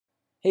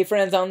Hey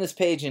friends, on this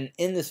page and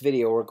in this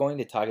video we're going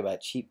to talk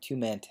about cheap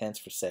two-man tents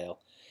for sale.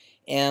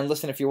 And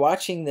listen, if you're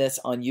watching this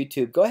on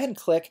YouTube, go ahead and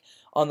click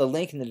on the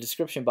link in the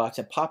description box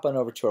and pop on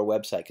over to our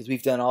website because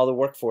we've done all the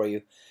work for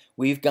you.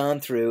 We've gone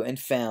through and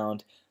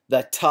found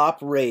the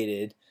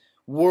top-rated,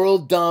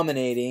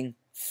 world-dominating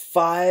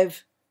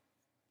 5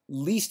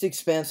 least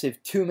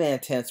expensive two-man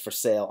tents for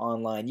sale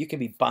online. You can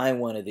be buying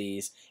one of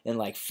these in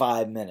like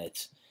 5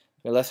 minutes.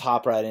 Now, let's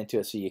hop right into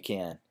it so you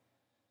can.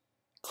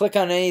 Click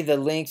on any of the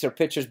links or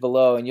pictures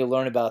below and you'll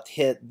learn about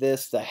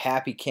the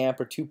Happy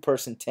Camper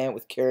 2-person tent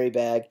with carry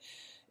bag.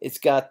 It's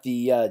got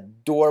the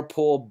door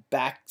pull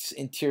back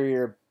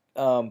interior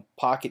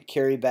pocket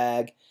carry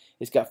bag.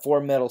 It's got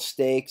 4 metal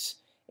stakes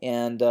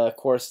and of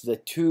course the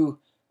two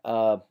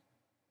poles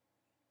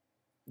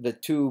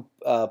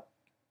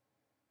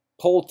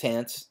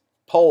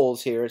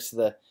here. It's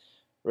the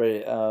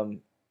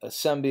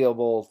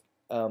assemblable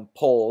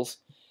poles.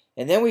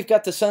 And then we've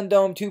got the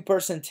Sundome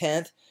 2-person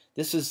tent.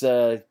 This is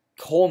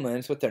Coleman.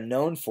 It's what they're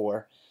known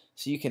for.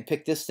 So you can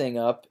pick this thing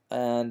up,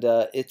 and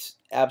it's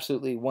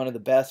absolutely one of the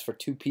best for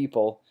 2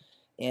 people.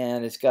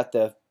 And it's got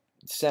the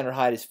center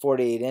height is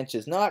 48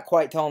 inches. Not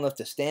quite tall enough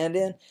to stand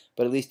in,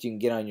 but at least you can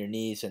get on your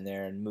knees in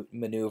there and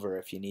maneuver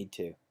if you need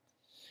to.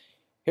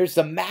 Here's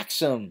the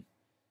Maxim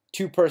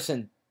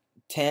 2-person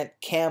tent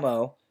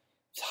camo.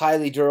 It's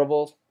highly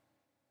durable,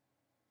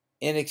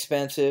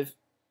 inexpensive,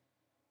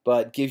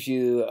 but gives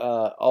you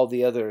all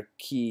the other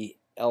key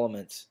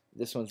elements.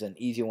 This one's an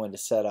easy one to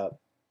set up.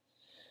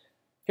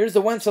 Here's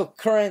the Wenzel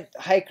Current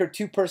Hiker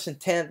 2-person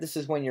tent. This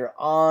is when you're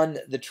on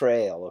the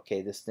trail.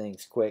 Okay, this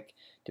thing's quick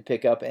to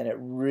pick up and it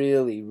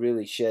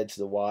really sheds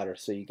the water,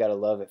 so you gotta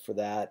love it for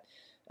that.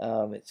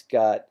 It's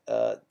got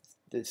the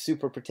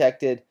super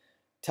protected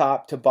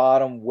top to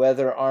bottom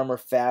weather armor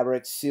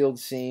fabric, sealed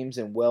seams,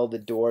 and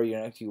welded door. You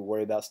don't have to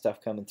worry about stuff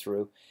coming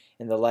through.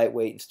 And the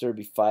lightweight and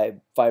sturdy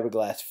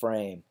fiberglass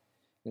frame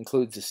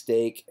includes the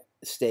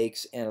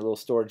stakes and a little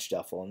storage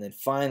duffel. And then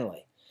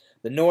finally,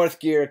 the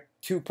Northgear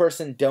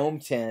 2-person dome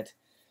tent.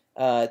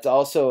 It's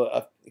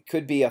also it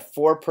could be a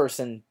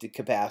 4-person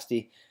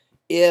capacity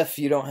if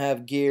you don't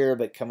have gear,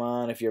 but come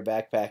on, if you're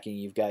backpacking,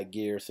 you've got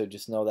gear, so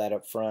just know that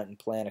up front and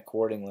plan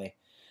accordingly.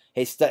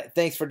 Hey,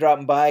 thanks for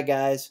dropping by,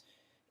 guys.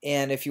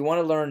 And if you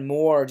want to learn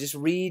more, just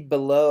read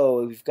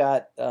below. We've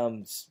got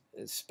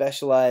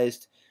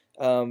specialized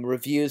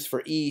reviews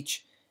for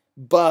each.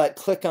 But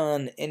click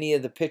on any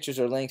of the pictures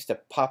or links to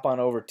pop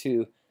on over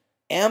to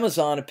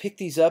Amazon and pick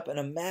these up in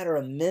a matter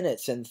of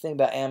minutes. And the thing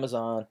about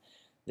Amazon,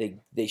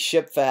 they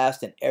ship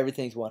fast and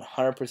everything's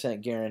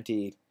 100%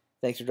 guaranteed.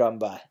 Thanks for dropping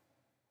by.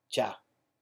 Ciao.